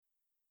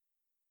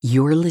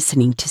You're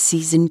listening to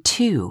Season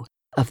 2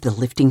 of the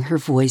Lifting Her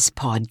Voice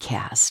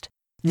podcast.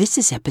 This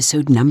is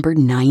episode number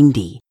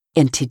 90,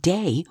 and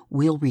today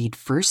we'll read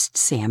 1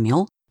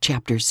 Samuel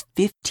chapters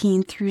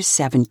 15 through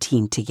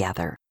 17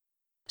 together.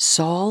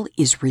 Saul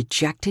is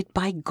rejected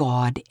by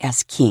God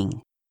as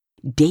king.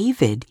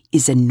 David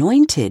is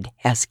anointed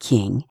as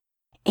king,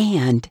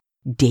 and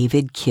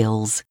David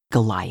kills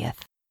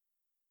Goliath.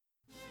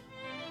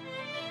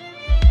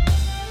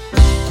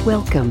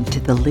 Welcome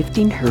to the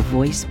Lifting Her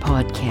Voice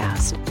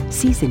podcast,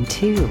 Season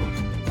 2.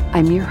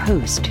 I'm your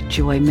host,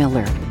 Joy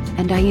Miller,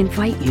 and I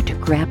invite you to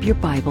grab your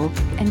Bible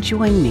and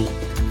join me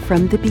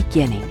from the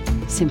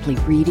beginning, simply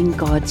reading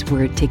God's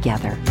Word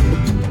together.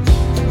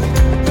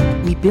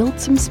 We built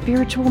some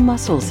spiritual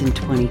muscles in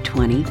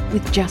 2020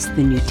 with just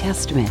the New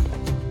Testament,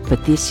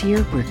 but this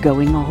year we're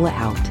going all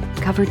out,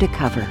 cover to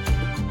cover,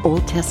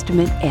 Old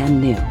Testament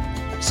and New.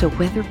 So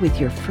whether with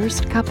your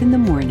first cup in the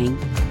morning,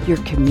 your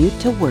commute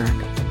to work,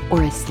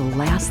 or as the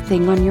last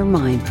thing on your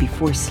mind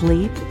before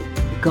sleep,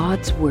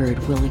 God's Word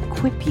will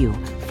equip you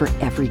for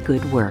every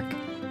good work.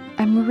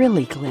 I'm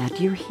really glad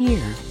you're here.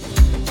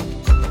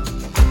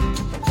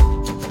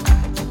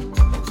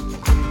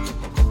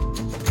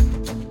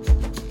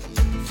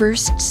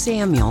 First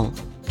Samuel,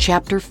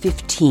 chapter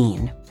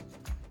 15.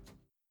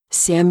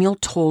 Samuel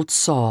told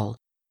Saul,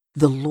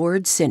 "The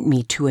Lord sent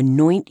me to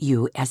anoint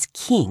you as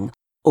king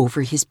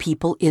over his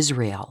people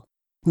Israel.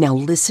 Now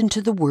listen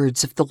to the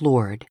words of the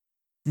Lord.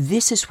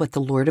 This is what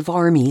the Lord of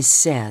armies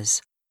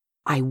says.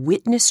 I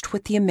witnessed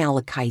what the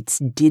Amalekites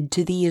did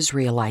to the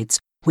Israelites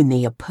when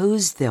they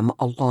opposed them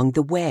along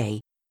the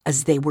way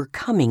as they were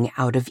coming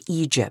out of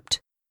Egypt.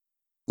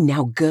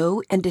 Now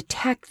go and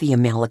attack the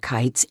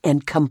Amalekites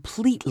and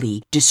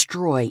completely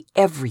destroy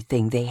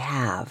everything they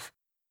have.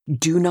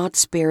 Do not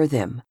spare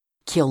them.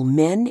 Kill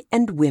men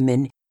and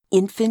women,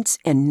 infants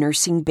and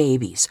nursing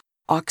babies,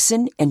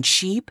 oxen and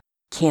sheep,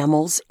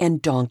 camels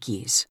and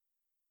donkeys."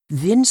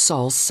 Then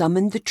Saul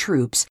summoned the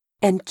troops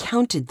and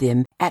counted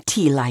them at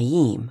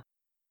Telaim,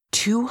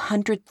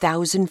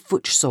 200,000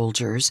 foot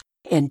soldiers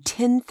and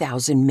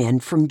 10,000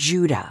 men from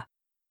Judah.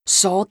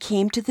 Saul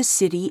came to the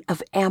city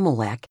of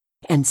Amalek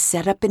and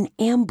set up an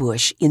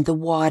ambush in the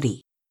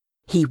wadi.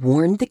 He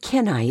warned the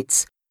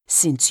Kenites,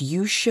 "Since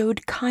you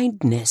showed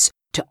kindness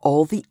to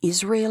all the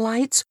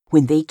Israelites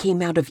when they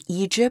came out of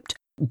Egypt,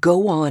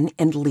 go on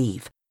and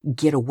leave.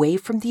 Get away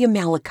from the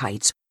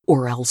Amalekites,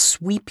 or I'll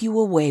sweep you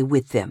away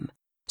with them."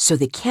 So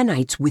the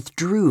Kenites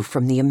withdrew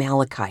from the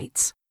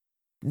Amalekites.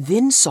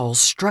 Then Saul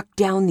struck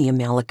down the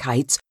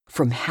Amalekites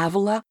from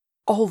Havilah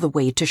all the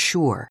way to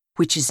Shur,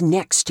 which is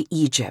next to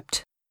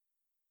Egypt.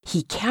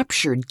 He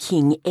captured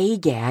King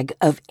Agag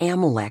of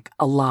Amalek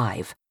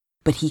alive,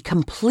 but he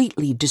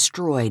completely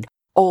destroyed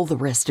all the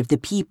rest of the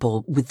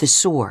people with the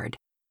sword.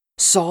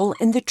 Saul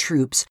and the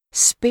troops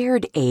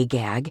spared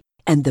Agag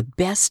and the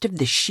best of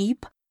the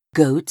sheep,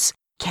 goats,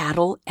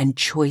 cattle, and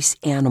choice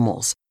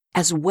animals,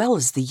 as well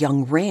as the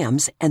young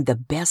rams and the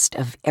best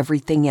of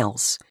everything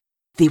else.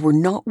 They were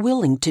not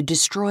willing to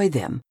destroy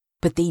them,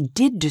 but they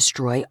did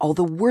destroy all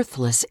the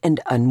worthless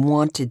and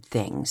unwanted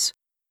things.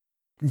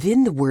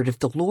 Then the word of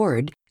the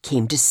Lord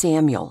came to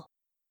Samuel.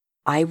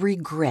 "I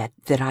regret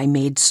that I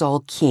made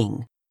Saul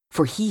king,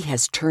 for he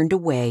has turned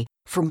away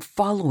from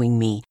following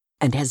me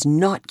and has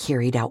not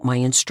carried out my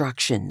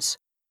instructions."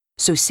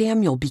 So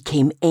Samuel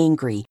became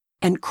angry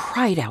and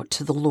cried out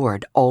to the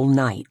Lord all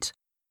night.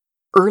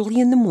 Early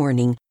in the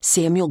morning,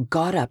 Samuel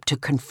got up to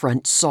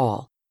confront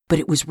Saul, but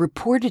it was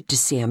reported to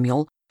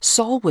Samuel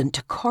Saul went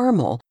to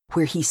Carmel,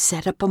 where he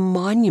set up a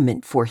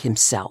monument for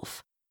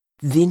himself.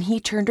 Then he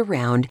turned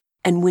around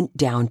and went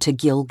down to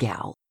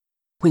Gilgal.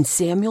 When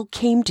Samuel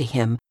came to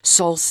him,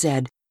 Saul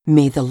said,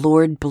 "May the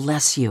Lord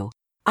bless you.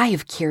 I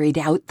have carried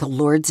out the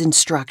Lord's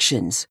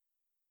instructions."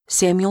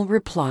 Samuel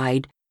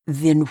replied,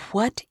 "Then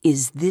what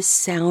is this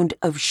sound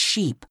of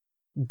sheep,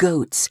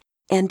 goats,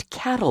 and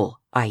cattle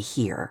I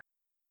hear?"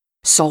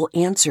 Saul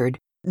answered,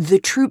 "The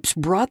troops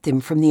brought them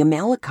from the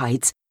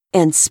Amalekites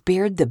and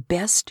spared the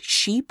best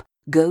sheep,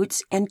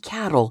 goats, and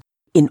cattle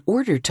in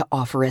order to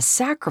offer a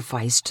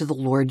sacrifice to the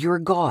Lord your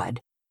God,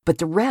 but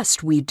the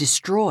rest we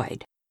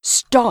destroyed."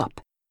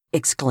 "Stop!"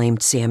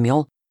 exclaimed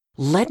Samuel.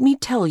 "Let me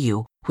tell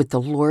you what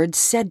the Lord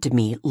said to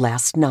me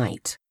last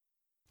night."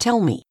 "Tell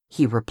me,"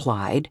 he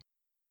replied.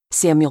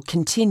 Samuel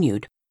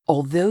continued,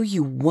 "Although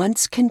you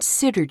once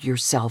considered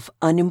yourself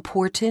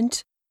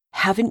unimportant,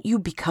 haven't you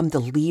become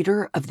the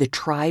leader of the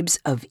tribes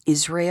of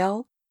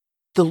Israel?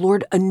 The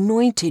Lord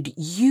anointed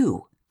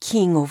you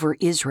king over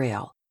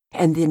Israel,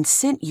 and then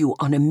sent you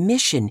on a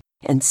mission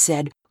and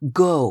said,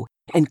 'Go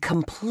and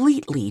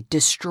completely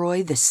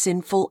destroy the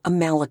sinful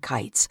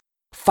Amalekites.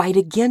 Fight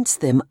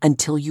against them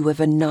until you have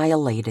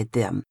annihilated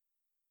them.'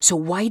 So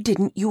why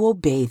didn't you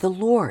obey the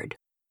Lord?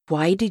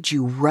 Why did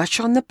you rush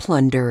on the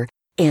plunder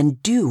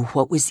and do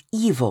what was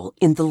evil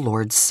in the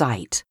Lord's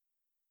sight?"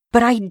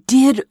 "But I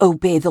did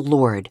obey the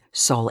Lord,"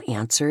 Saul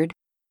answered.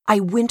 "I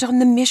went on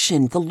the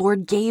mission the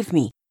Lord gave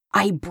me.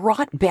 I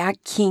brought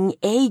back King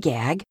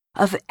Agag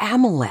of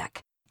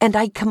Amalek, and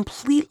I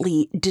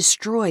completely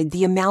destroyed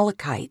the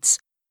Amalekites.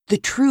 The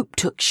troop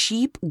took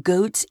sheep,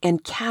 goats,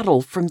 and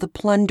cattle from the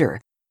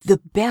plunder, the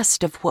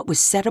best of what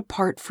was set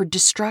apart for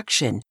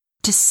destruction,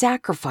 to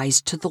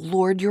sacrifice to the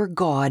Lord your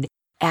God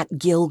at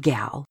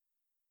Gilgal.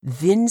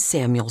 Then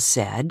Samuel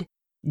said,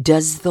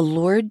 "Does the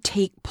Lord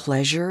take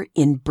pleasure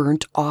in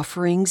burnt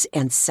offerings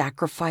and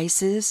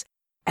sacrifices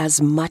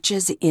as much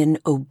as in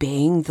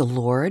obeying the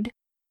Lord?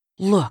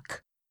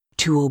 Look,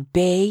 to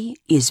obey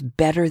is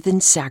better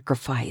than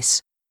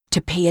sacrifice. To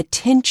pay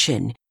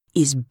attention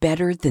is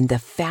better than the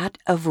fat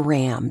of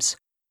rams.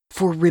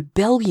 For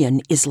rebellion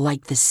is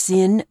like the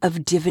sin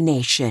of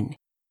divination,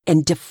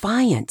 and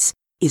defiance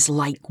is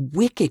like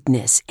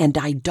wickedness and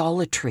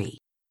idolatry.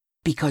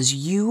 Because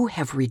you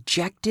have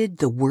rejected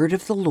the word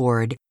of the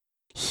Lord,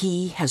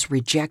 he has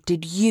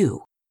rejected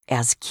you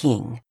as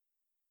king."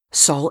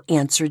 Saul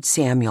answered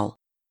Samuel,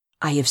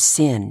 "I have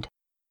sinned.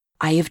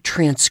 I have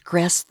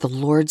transgressed the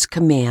Lord's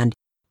command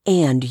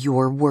and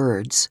your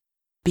words.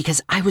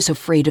 Because I was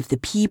afraid of the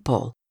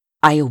people,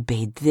 I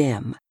obeyed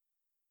them.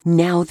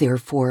 Now,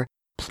 therefore,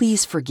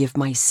 please forgive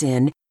my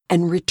sin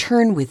and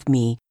return with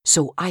me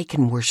so I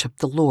can worship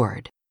the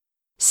Lord."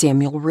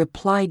 Samuel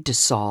replied to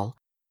Saul,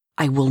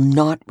 "I will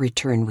not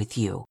return with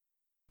you,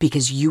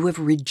 because you have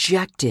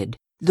rejected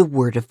the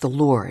word of the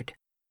Lord.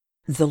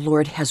 The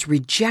Lord has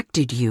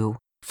rejected you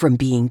from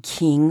being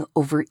king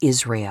over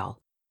Israel."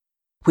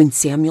 When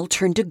Samuel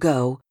turned to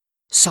go,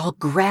 Saul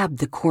grabbed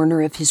the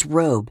corner of his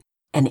robe,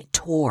 and it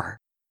tore.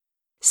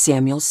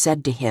 Samuel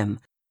said to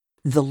him,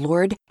 "The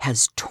Lord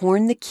has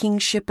torn the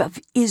kingship of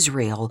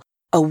Israel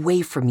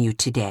away from you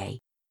today,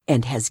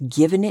 and has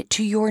given it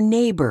to your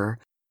neighbor,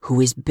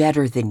 who is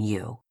better than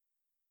you.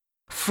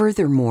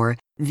 Furthermore,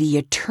 the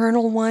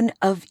Eternal One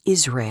of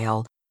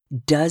Israel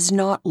does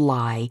not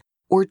lie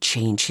or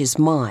change his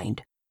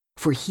mind,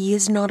 for he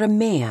is not a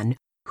man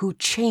who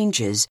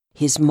changes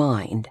his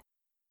mind."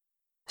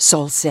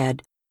 Saul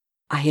said,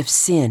 "I have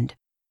sinned.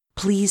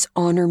 Please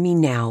honor me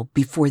now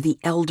before the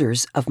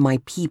elders of my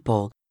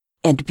people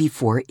and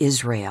before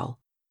Israel.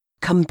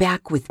 Come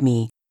back with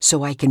me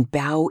so I can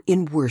bow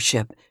in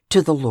worship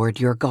to the Lord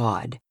your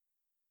God."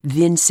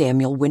 Then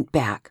Samuel went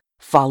back,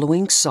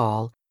 following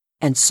Saul,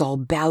 and Saul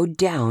bowed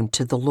down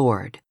to the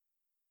Lord.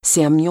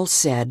 Samuel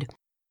said,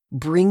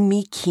 "Bring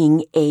me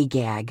King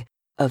Agag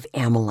of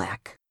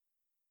Amalek."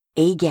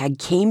 Agag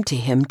came to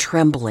him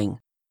trembling,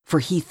 for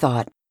he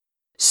thought,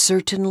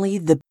 "Certainly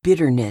the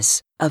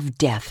bitterness of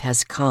death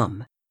has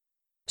come."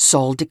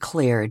 Saul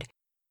declared,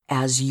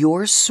 "As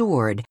your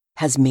sword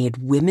has made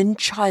women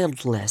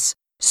childless,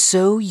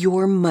 so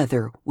your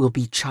mother will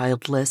be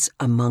childless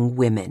among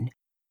women."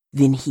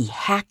 Then he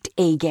hacked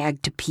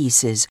Agag to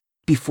pieces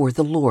before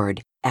the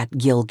Lord at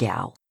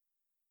Gilgal.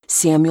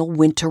 Samuel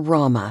went to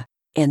Ramah,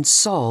 and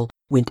Saul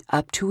went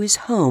up to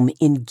his home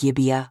in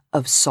Gibeah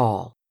of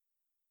Saul.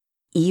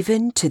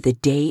 Even to the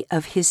day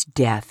of his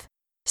death,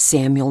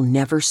 Samuel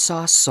never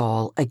saw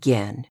Saul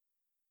again.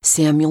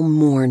 Samuel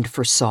mourned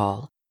for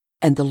Saul,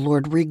 and the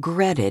Lord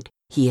regretted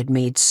he had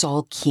made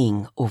Saul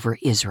king over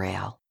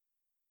Israel.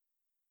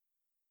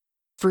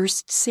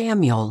 1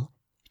 Samuel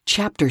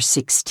chapter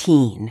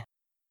 16.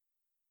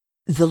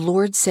 The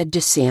Lord said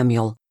to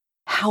Samuel,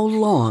 "How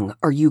long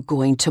are you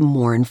going to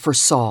mourn for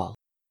Saul,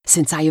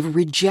 since I have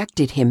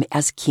rejected him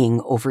as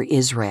king over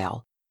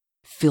Israel?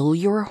 Fill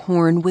your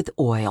horn with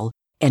oil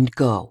and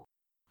go.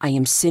 I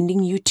am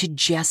sending you to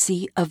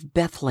Jesse of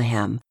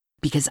Bethlehem,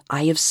 because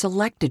I have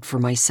selected for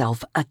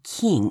myself a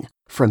king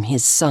from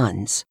his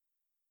sons."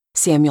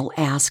 Samuel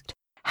asked,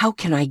 "How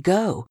can I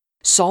go?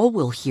 Saul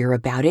will hear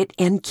about it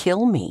and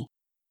kill me."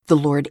 The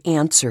Lord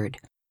answered,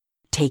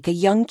 "Take a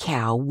young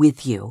cow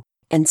with you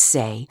and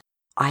say,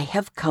 'I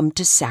have come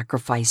to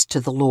sacrifice to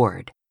the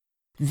Lord.'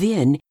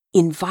 Then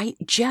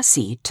invite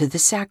Jesse to the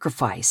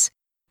sacrifice,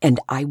 and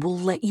I will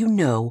let you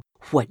know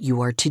what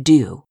you are to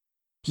do.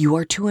 You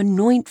are to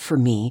anoint for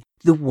me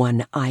the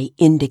one I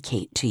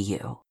indicate to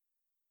you."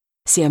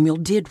 Samuel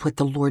did what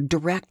the Lord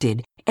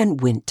directed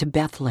and went to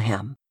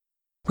Bethlehem.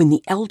 When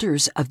the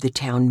elders of the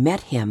town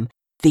met him,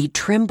 they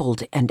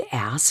trembled and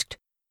asked,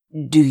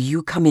 "Do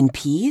you come in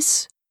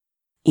peace?"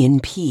 "In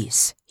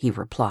peace," he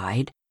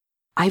replied.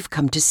 "I've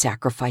come to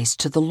sacrifice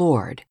to the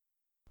Lord.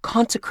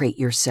 Consecrate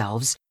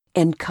yourselves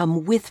and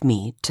come with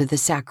me to the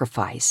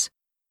sacrifice."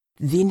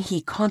 Then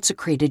he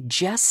consecrated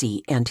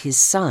Jesse and his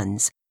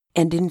sons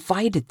and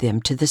invited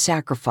them to the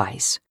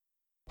sacrifice.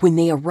 When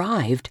they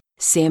arrived,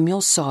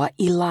 Samuel saw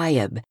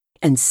Eliab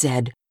and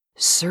said,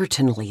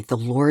 "Certainly the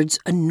Lord's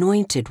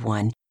anointed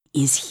one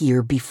is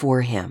here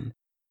before him."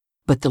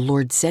 But the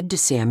Lord said to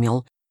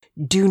Samuel,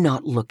 "Do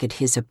not look at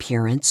his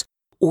appearance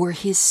or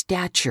his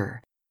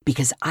stature,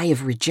 because I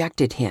have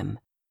rejected him.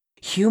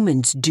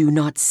 Humans do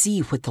not see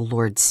what the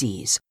Lord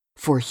sees,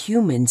 for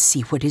humans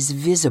see what is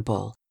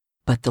visible,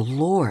 but the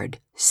Lord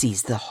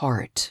sees the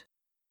heart."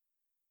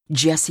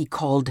 Jesse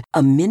called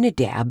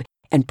Amminadab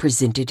and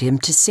presented him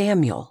to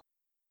Samuel.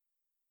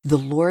 "The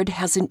Lord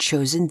hasn't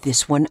chosen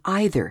this one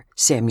either,"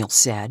 Samuel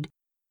said.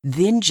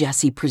 Then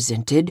Jesse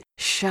presented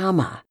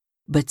Shammah,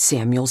 but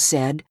Samuel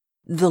said,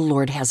 "The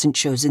Lord hasn't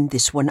chosen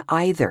this one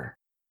either."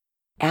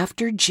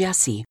 After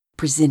Jesse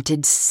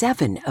presented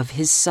 7 of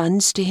his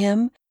sons to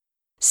him.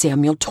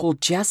 Samuel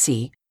told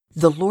Jesse,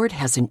 "The Lord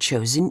hasn't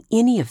chosen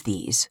any of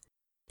these."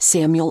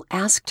 Samuel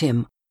asked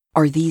him,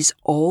 "Are these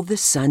all the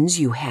sons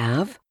you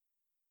have?"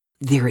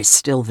 "There is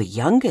still the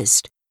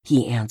youngest,"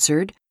 he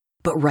answered,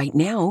 "but right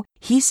now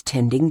he's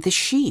tending the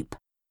sheep."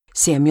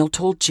 Samuel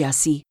told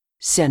Jesse,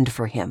 "Send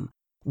for him.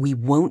 We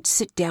won't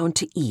sit down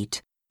to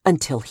eat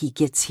until he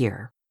gets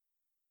here."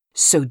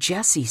 So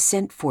Jesse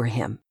sent for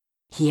him.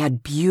 He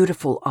had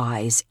beautiful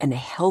eyes and a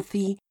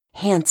healthy,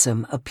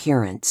 handsome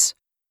appearance.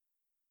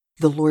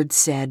 The Lord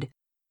said,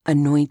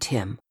 "Anoint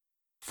him,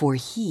 for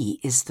he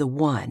is the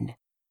one."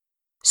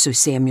 So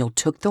Samuel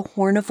took the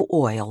horn of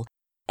oil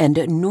and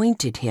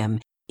anointed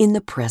him in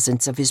the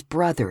presence of his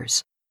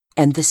brothers,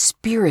 and the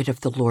Spirit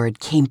of the Lord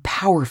came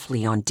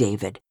powerfully on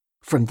David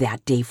from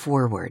that day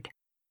forward.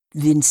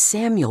 Then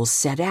Samuel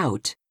set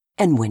out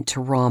and went to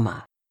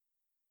Ramah.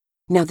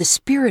 Now the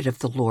Spirit of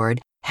the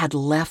Lord had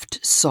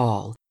left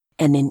Saul,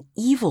 and an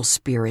evil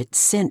spirit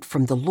sent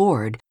from the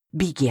Lord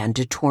began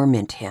to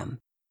torment him.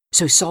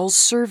 So Saul's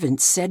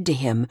servants said to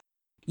him,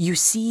 "You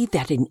see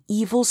that an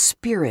evil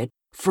spirit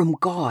from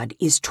God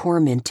is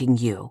tormenting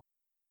you.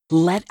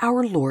 Let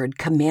our Lord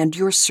command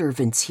your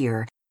servants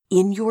here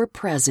in your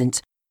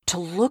presence to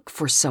look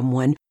for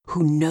someone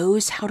who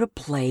knows how to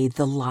play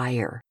the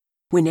lyre.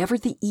 Whenever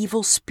the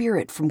evil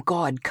spirit from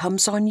God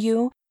comes on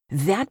you,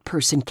 that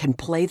person can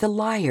play the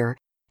lyre,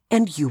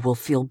 and you will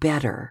feel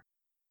better."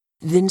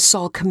 Then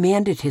Saul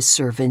commanded his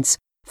servants,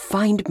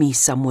 "Find me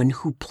someone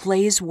who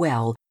plays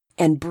well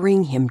and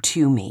bring him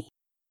to me."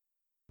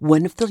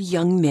 One of the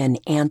young men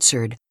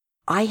answered,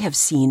 "I have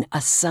seen a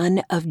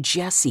son of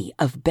Jesse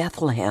of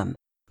Bethlehem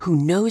who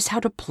knows how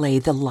to play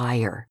the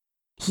lyre.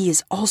 He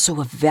is also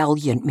a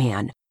valiant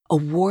man, a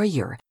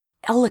warrior,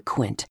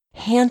 eloquent,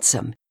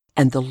 handsome,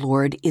 and the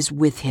Lord is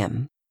with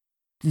him."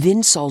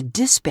 Then Saul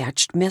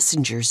dispatched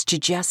messengers to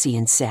Jesse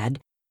and said,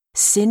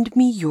 "Send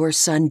me your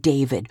son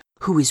David,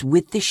 who is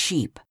with the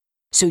sheep."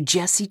 So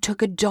Jesse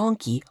took a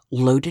donkey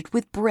loaded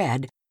with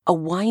bread, a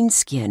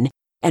wineskin,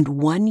 and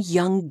 1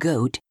 young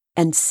goat,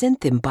 and sent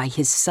them by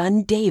his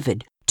son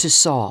David to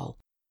Saul.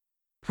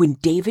 When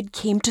David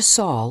came to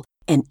Saul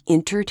and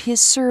entered his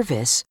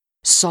service,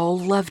 Saul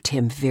loved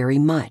him very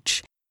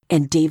much,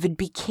 and David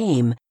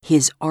became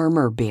his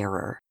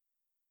armor-bearer.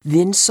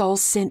 Then Saul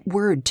sent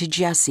word to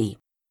Jesse,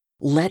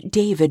 "Let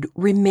David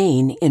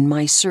remain in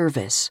my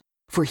service,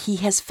 for he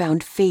has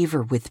found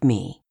favor with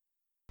me."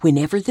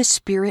 Whenever the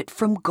Spirit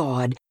from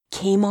God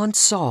came on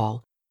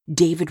Saul,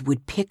 David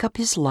would pick up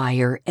his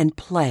lyre and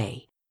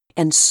play,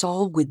 and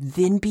Saul would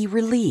then be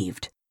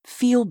relieved,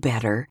 feel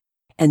better,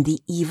 and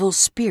the evil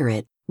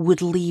spirit would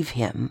leave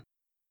him.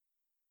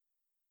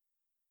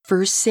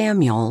 1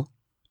 Samuel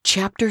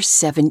chapter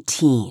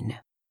 17.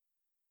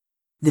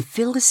 The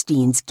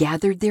Philistines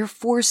gathered their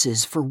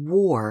forces for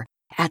war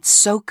at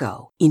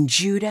Socoh in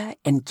Judah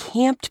and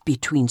camped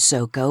between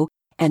Socoh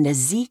and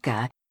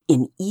Azekah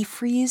in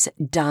Ephraim's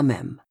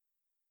Damim.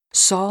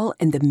 Saul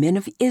and the men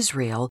of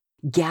Israel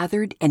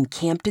gathered and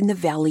camped in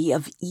the valley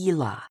of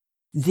Elah.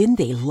 Then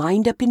they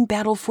lined up in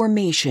battle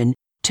formation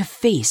to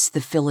face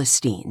the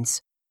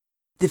Philistines.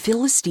 The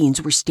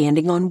Philistines were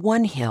standing on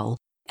one hill,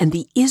 and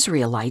the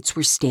Israelites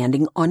were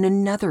standing on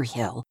another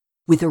hill,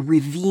 with a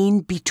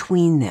ravine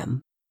between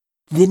them.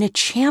 Then a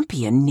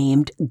champion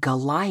named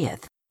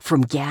Goliath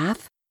from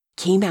Gath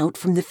came out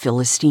from the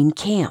Philistine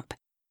camp.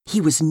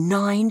 He was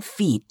 9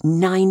 feet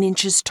 9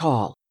 inches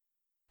tall,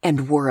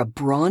 and wore a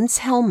bronze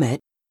helmet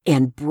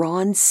and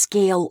bronze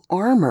scale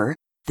armor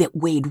that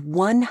weighed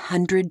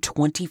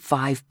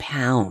 125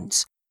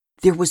 pounds.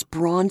 There was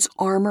bronze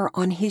armor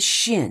on his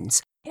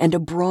shins, and a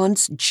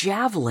bronze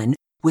javelin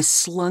was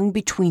slung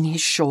between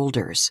his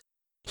shoulders.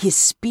 His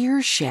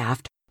spear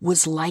shaft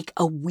was like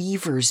a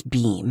weaver's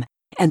beam,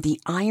 and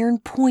the iron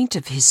point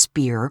of his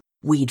spear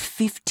weighed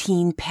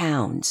 15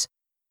 pounds.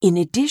 In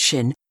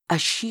addition, a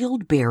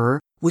shield-bearer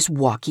was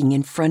walking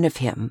in front of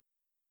him.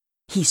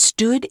 He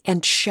stood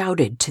and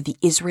shouted to the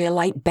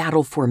Israelite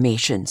battle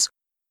formations.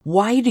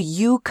 "Why do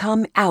you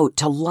come out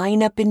to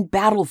line up in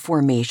battle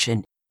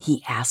formation?"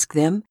 he asked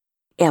them.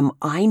 "Am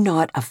I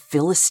not a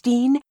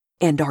Philistine,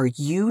 and are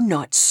you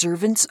not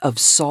servants of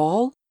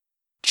Saul?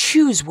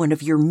 Choose one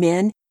of your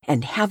men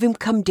and have him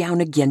come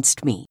down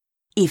against me.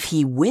 If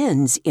he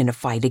wins in a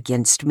fight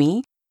against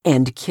me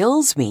and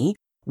kills me,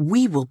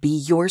 we will be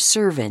your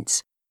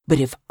servants. But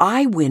if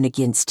I win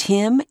against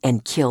him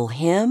and kill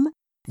him,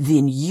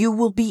 then you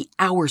will be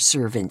our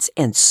servants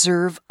and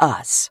serve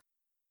us."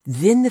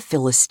 Then the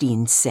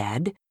Philistines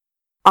said,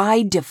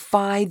 "I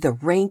defy the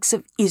ranks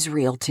of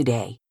Israel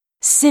today.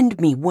 Send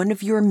me one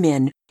of your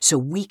men so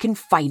we can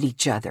fight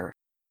each other."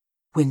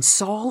 When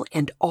Saul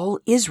and all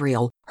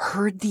Israel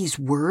heard these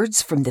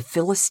words from the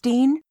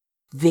Philistine,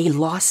 they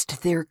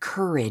lost their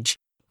courage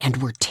and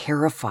were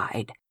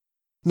terrified.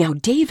 Now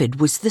David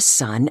was the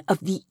son of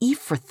the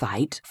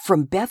Ephrathite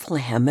from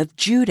Bethlehem of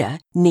Judah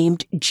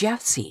named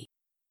Jesse.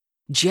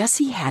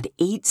 Jesse had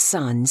 8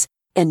 sons,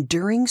 and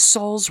during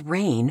Saul's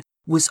reign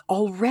was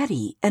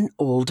already an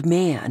old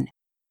man.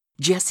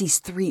 Jesse's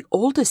 3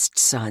 oldest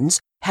sons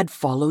had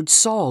followed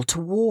Saul to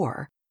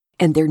war,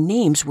 and their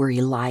names were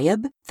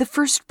Eliab, the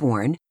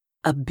firstborn,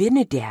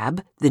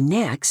 Abinadab, the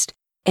next,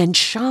 and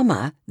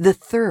Shammah, the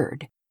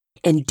third.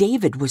 And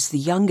David was the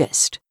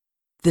youngest.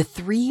 The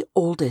 3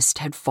 oldest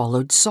had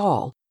followed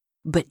Saul,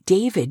 but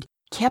David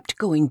kept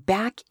going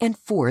back and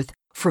forth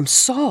from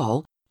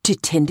Saul to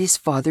tend his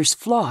father's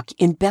flock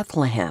in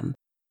Bethlehem.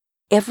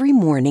 Every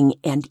morning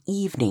and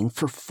evening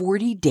for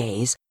 40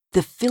 days,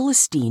 the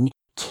Philistine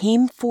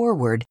came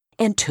forward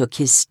and took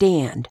his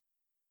stand.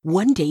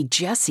 One day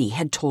Jesse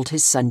had told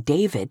his son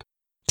David,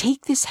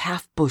 "Take this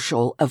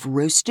half-bushel of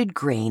roasted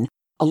grain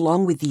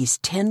along with these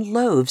 10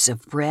 loaves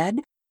of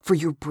bread for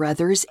your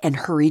brothers and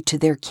hurry to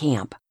their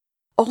camp.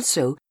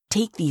 Also,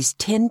 take these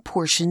 10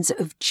 portions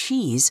of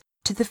cheese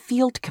to the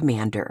field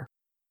commander.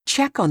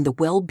 Check on the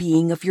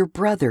well-being of your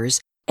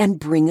brothers and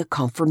bring a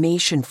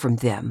confirmation from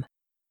them.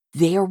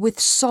 They are with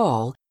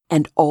Saul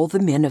and all the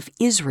men of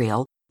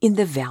Israel in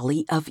the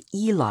valley of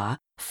Elah,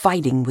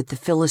 fighting with the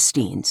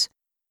Philistines."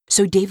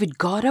 So David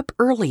got up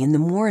early in the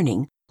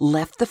morning,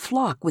 left the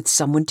flock with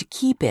someone to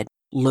keep it,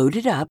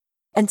 loaded up,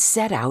 and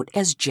set out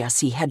as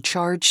Jesse had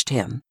charged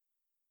him.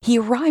 He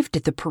arrived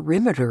at the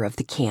perimeter of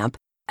the camp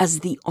as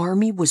the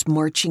army was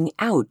marching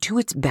out to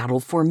its battle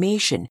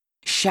formation,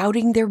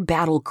 shouting their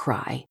battle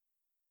cry.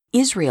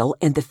 Israel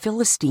and the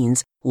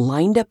Philistines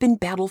lined up in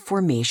battle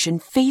formation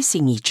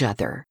facing each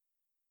other.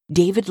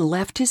 David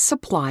left his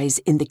supplies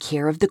in the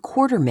care of the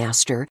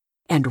quartermaster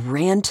and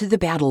ran to the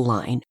battle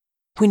line.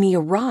 When he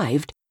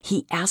arrived,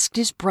 he asked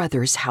his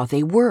brothers how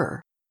they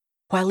were.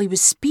 While he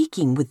was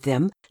speaking with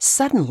them,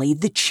 suddenly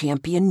the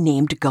champion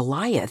named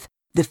Goliath,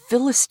 the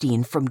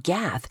Philistine from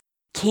Gath,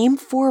 came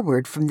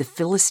forward from the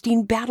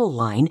Philistine battle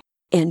line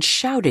and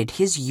shouted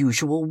his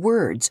usual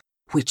words,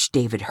 which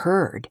David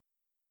heard.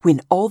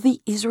 When all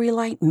the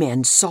Israelite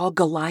men saw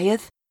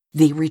Goliath,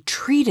 they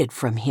retreated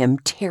from him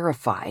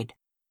terrified.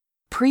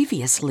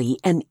 Previously,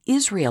 an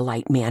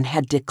Israelite man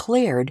had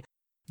declared,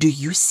 "Do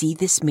you see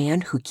this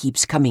man who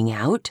keeps coming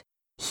out?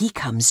 He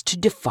comes to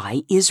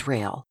defy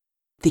Israel.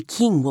 The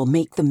king will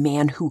make the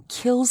man who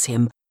kills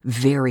him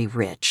very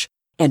rich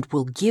and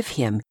will give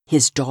him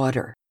his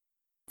daughter.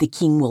 The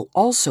king will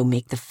also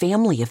make the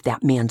family of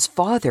that man's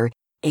father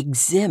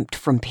exempt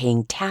from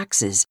paying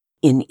taxes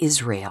in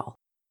Israel."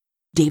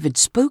 David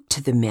spoke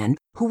to the men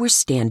who were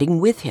standing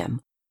with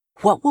him.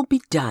 "What will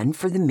be done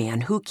for the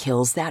man who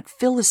kills that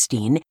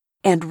Philistine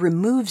and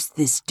removes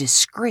this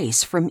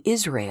disgrace from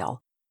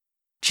Israel?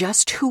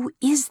 Just who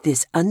is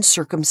this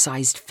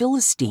uncircumcised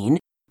Philistine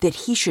that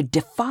he should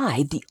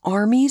defy the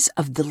armies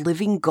of the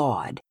living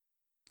God?"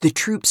 The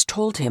troops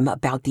told him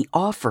about the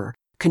offer,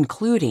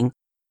 concluding,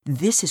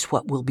 "This is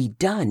what will be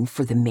done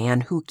for the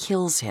man who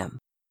kills him."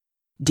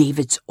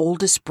 David's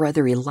oldest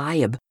brother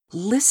Eliab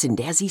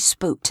listened as he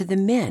spoke to the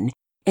men,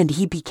 and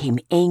he became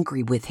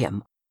angry with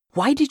him.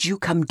 "Why did you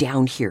come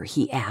down here?"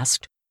 he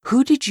asked.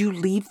 "Who did you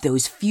leave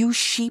those few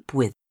sheep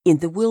with in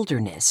the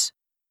wilderness?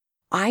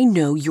 I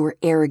know your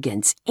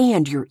arrogance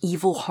and your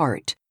evil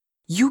heart.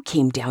 You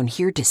came down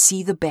here to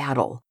see the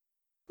battle."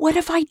 "What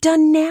have I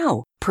done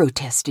now?"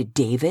 protested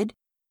David.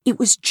 "It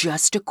was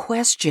just a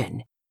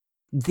question."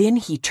 Then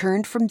he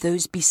turned from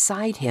those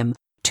beside him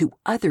to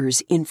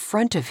others in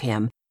front of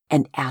him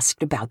and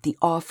asked about the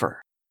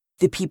offer.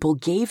 The people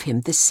gave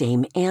him the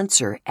same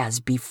answer as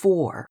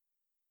before.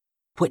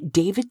 What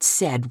David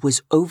said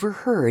was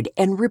overheard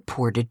and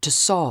reported to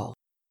Saul,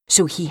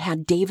 so he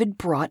had David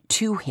brought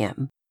to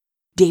him.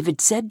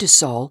 David said to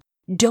Saul,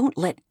 "Don't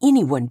let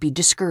anyone be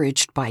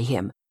discouraged by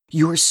him.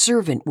 Your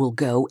servant will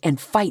go and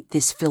fight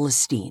this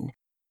Philistine."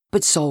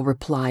 But Saul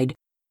replied,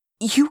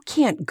 "You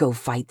can't go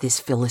fight this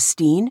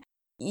Philistine.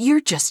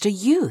 You're just a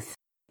youth,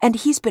 and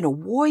he's been a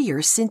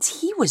warrior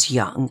since he was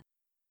young."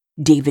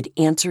 David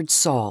answered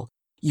Saul,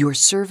 "Your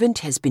servant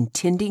has been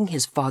tending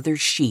his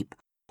father's sheep.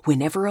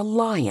 Whenever a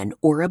lion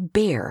or a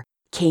bear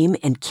came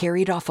and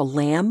carried off a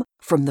lamb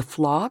from the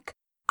flock,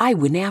 I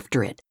went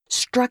after it,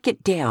 struck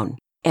it down,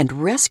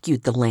 and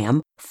rescued the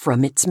lamb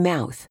from its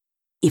mouth.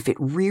 If it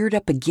reared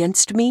up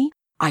against me,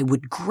 I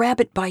would grab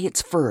it by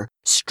its fur,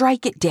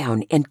 strike it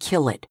down, and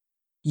kill it.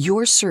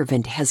 Your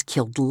servant has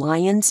killed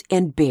lions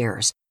and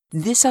bears.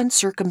 This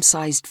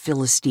uncircumcised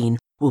Philistine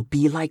will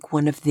be like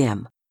one of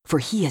them, for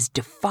he has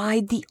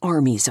defied the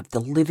armies of the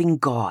living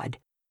God."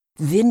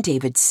 Then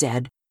David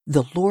said,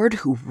 "The Lord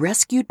who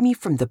rescued me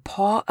from the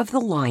paw of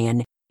the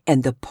lion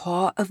and the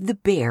paw of the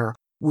bear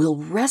will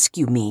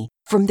rescue me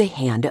from the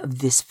hand of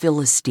this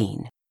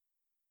Philistine."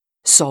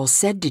 Saul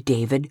said to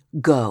David,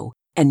 "Go,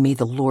 and may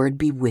the Lord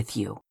be with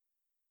you."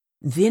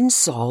 Then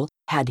Saul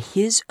had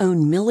his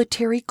own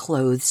military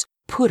clothes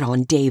put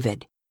on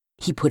David.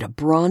 He put a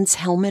bronze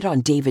helmet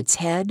on David's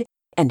head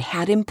and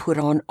had him put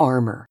on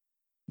armor.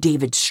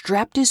 David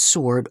strapped his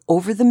sword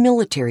over the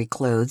military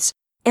clothes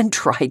and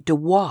tried to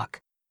walk,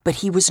 but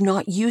he was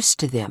not used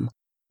to them.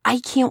 "I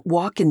can't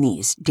walk in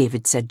these,"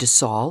 David said to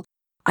Saul.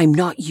 "I'm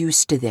not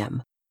used to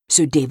them."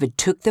 So David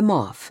took them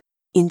off.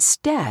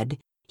 Instead,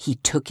 he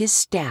took his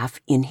staff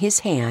in his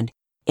hand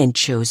and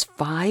chose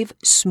 5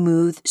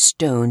 smooth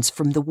stones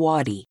from the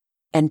wadi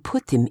and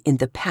put them in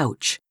the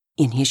pouch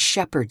in his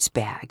shepherd's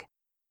bag.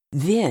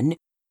 Then,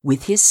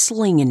 with his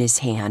sling in his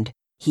hand,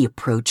 he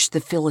approached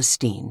the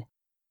Philistine.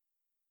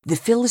 The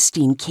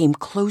Philistine came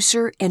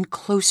closer and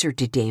closer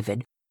to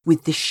David,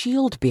 with the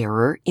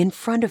shield-bearer in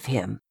front of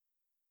him.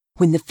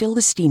 When the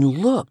Philistine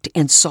looked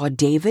and saw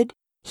David,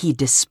 he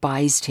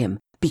despised him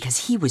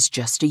because he was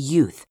just a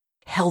youth,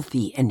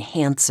 healthy and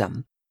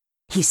handsome.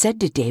 He said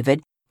to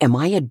David, "Am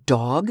I a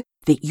dog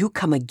that you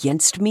come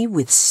against me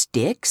with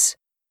sticks?"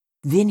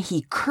 Then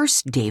he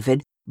cursed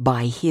David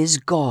by his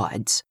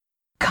gods.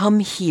 "Come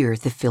here,"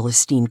 the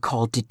Philistine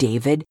called to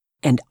David,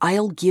 "and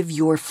I'll give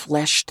your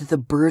flesh to the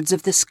birds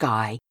of the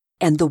sky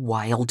and the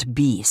wild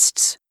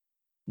beasts."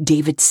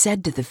 David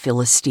said to the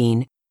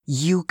Philistine,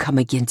 "You come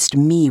against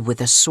me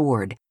with a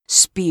sword,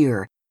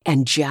 spear,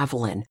 and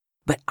javelin,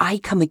 but I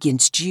come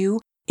against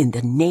you in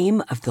the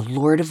name of the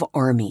Lord of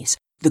armies,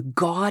 the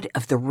God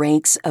of the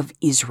ranks of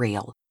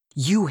Israel.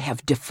 You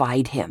have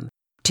defied him.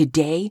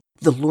 Today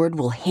the Lord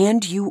will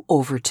hand you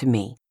over to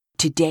me.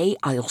 Today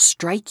I'll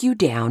strike you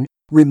down,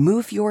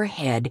 remove your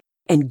head,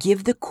 and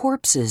give the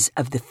corpses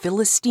of the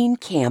Philistine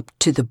camp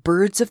to the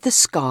birds of the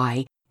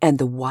sky and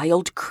the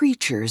wild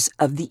creatures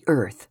of the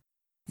earth.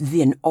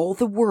 Then all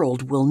the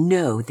world will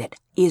know that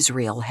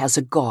Israel has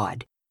a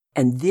God,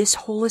 and this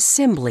whole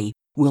assembly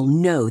will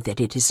know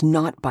that it is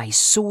not by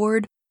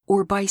sword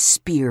or by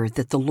spear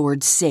that the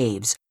Lord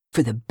saves,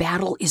 for the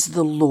battle is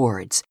the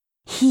Lord's.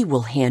 He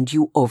will hand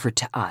you over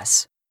to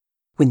us."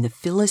 When the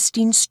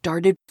Philistine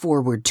started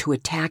forward to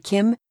attack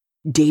him,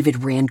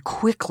 David ran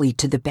quickly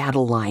to the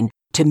battle line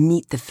to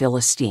meet the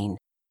Philistine.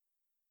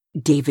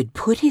 David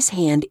put his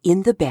hand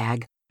in the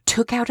bag,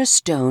 took out a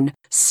stone,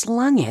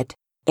 slung it,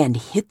 and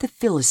hit the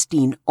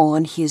Philistine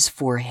on his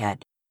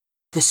forehead.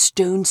 The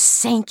stone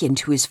sank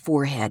into his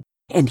forehead,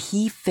 and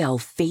he fell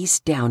face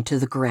down to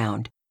the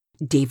ground.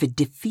 David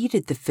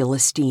defeated the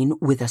Philistine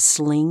with a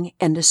sling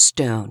and a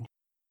stone.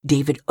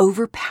 David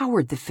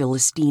overpowered the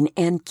Philistine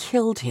and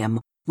killed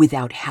him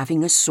without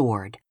having a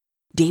sword.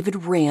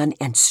 David ran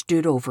and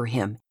stood over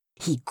him.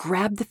 He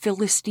grabbed the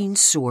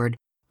Philistine's sword,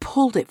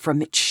 pulled it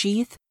from its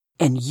sheath,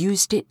 and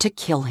used it to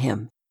kill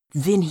him.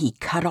 Then he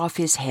cut off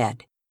his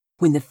head.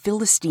 When the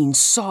Philistines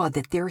saw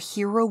that their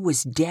hero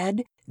was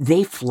dead,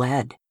 they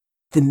fled.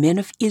 The men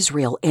of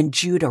Israel and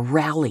Judah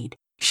rallied,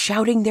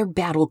 shouting their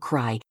battle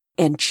cry,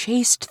 and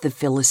chased the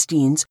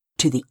Philistines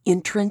to the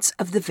entrance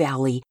of the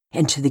valley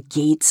and to the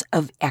gates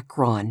of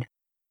Ekron.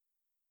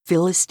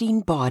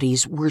 Philistine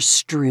bodies were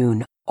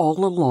strewn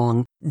all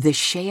along the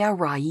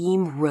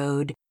Shearaim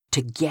road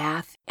to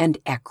Gath and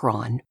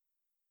Ekron.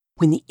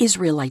 When the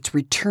Israelites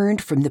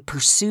returned from the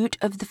pursuit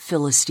of the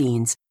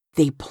Philistines,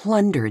 they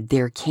plundered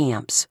their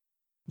camps.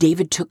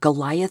 David took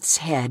Goliath's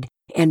head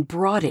and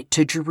brought it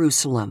to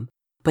Jerusalem,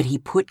 but he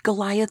put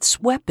Goliath's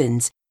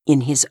weapons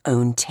in his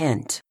own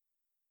tent.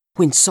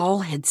 When Saul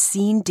had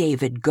seen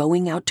David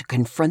going out to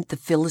confront the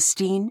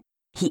Philistine,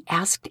 he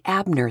asked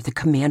Abner, the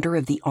commander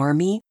of the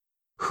army,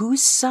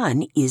 "Whose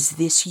son is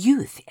this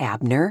youth,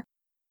 Abner?"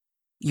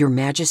 "Your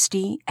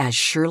Majesty, as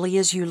surely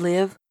as you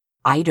live,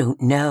 I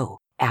don't know,"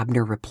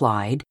 Abner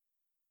replied.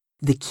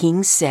 The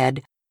king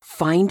said,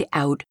 "Find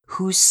out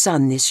whose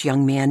son this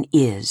young man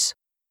is."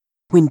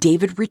 When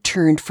David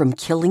returned from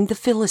killing the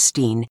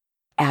Philistine,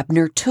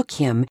 Abner took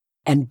him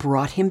and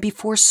brought him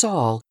before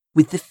Saul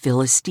with the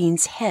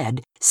Philistine's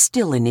head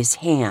still in his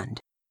hand.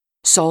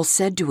 Saul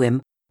said to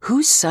him,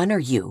 "Whose son are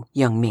you,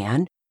 young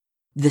man?"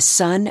 "The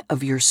son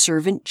of your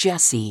servant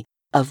Jesse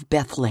of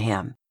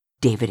Bethlehem,"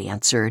 David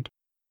answered.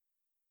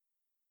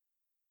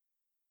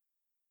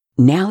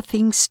 Now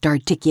things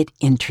start to get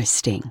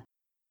interesting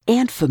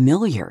and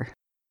familiar.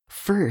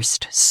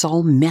 First,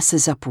 Saul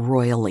messes up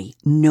royally,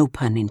 no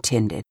pun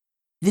intended.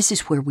 This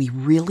is where we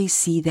really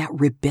see that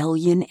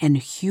rebellion and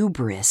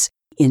hubris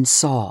in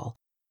Saul.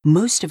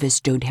 Most of us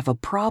don't have a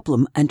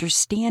problem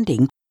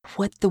understanding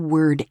what the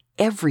word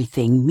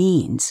everything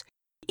means.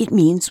 It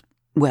means,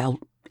 well,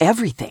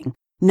 everything,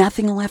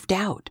 nothing left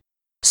out.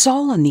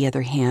 Saul, on the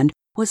other hand,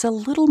 was a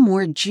little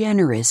more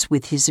generous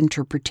with his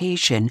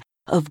interpretation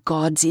of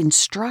God's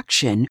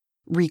instruction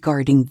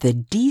regarding the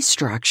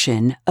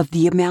destruction of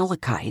the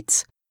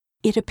Amalekites.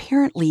 It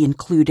apparently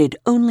included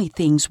only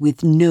things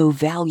with no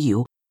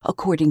value,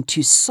 according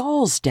to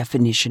Saul's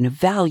definition of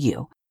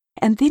value.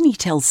 And then he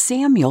tells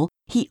Samuel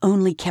he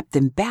only kept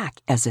them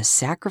back as a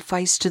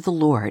sacrifice to the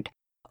Lord.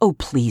 Oh,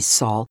 please,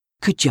 Saul,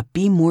 could you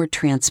be more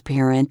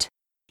transparent?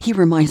 He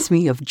reminds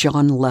me of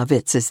John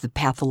Lovitz as the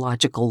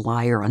pathological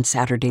liar on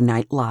Saturday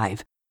Night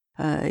Live.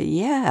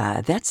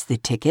 Yeah, that's the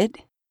ticket.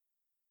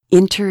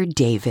 Enter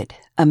David,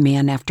 a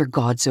man after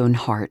God's own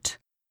heart.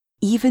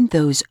 Even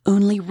those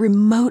only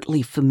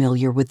remotely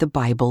familiar with the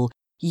Bible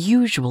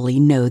usually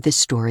know the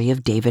story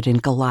of David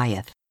and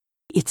Goliath.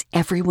 It's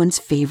everyone's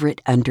favorite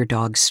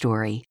underdog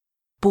story.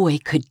 Boy,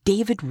 could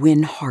David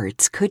win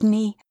hearts, couldn't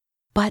he?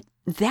 But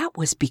that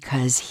was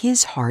because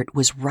his heart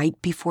was right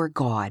before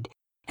God,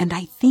 and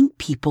I think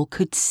people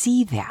could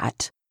see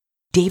that.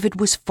 David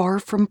was far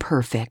from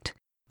perfect,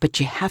 but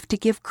you have to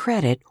give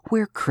credit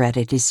where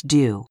credit is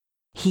due.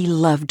 He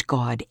loved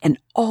God and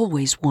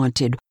always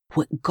wanted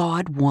what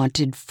God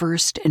wanted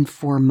first and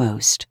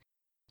foremost.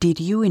 Did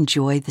you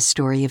enjoy the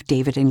story of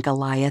David and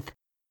Goliath?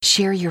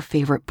 Share your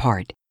favorite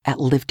part at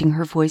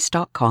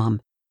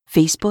liftinghervoice.com,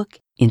 Facebook,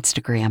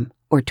 Instagram,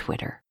 or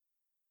Twitter.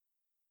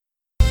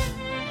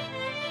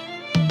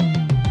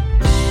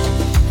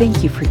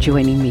 Thank you for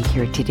joining me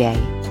here today.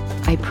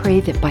 I pray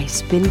that by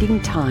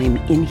spending time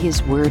in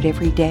His Word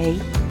every day,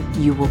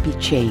 you will be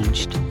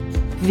changed.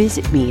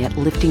 Visit me at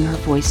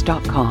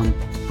liftinghervoice.com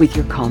with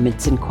your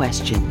comments and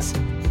questions.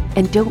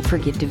 And don't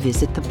forget to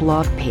visit the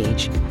blog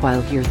page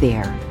while you're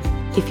there.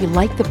 If you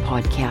like the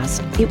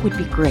podcast, it would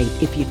be great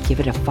if you'd give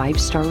it a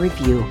 5-star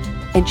review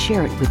and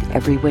share it with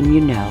everyone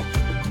you know.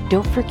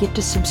 Don't forget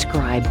to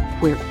subscribe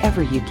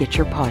wherever you get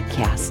your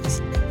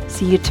podcasts.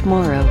 See you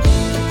tomorrow.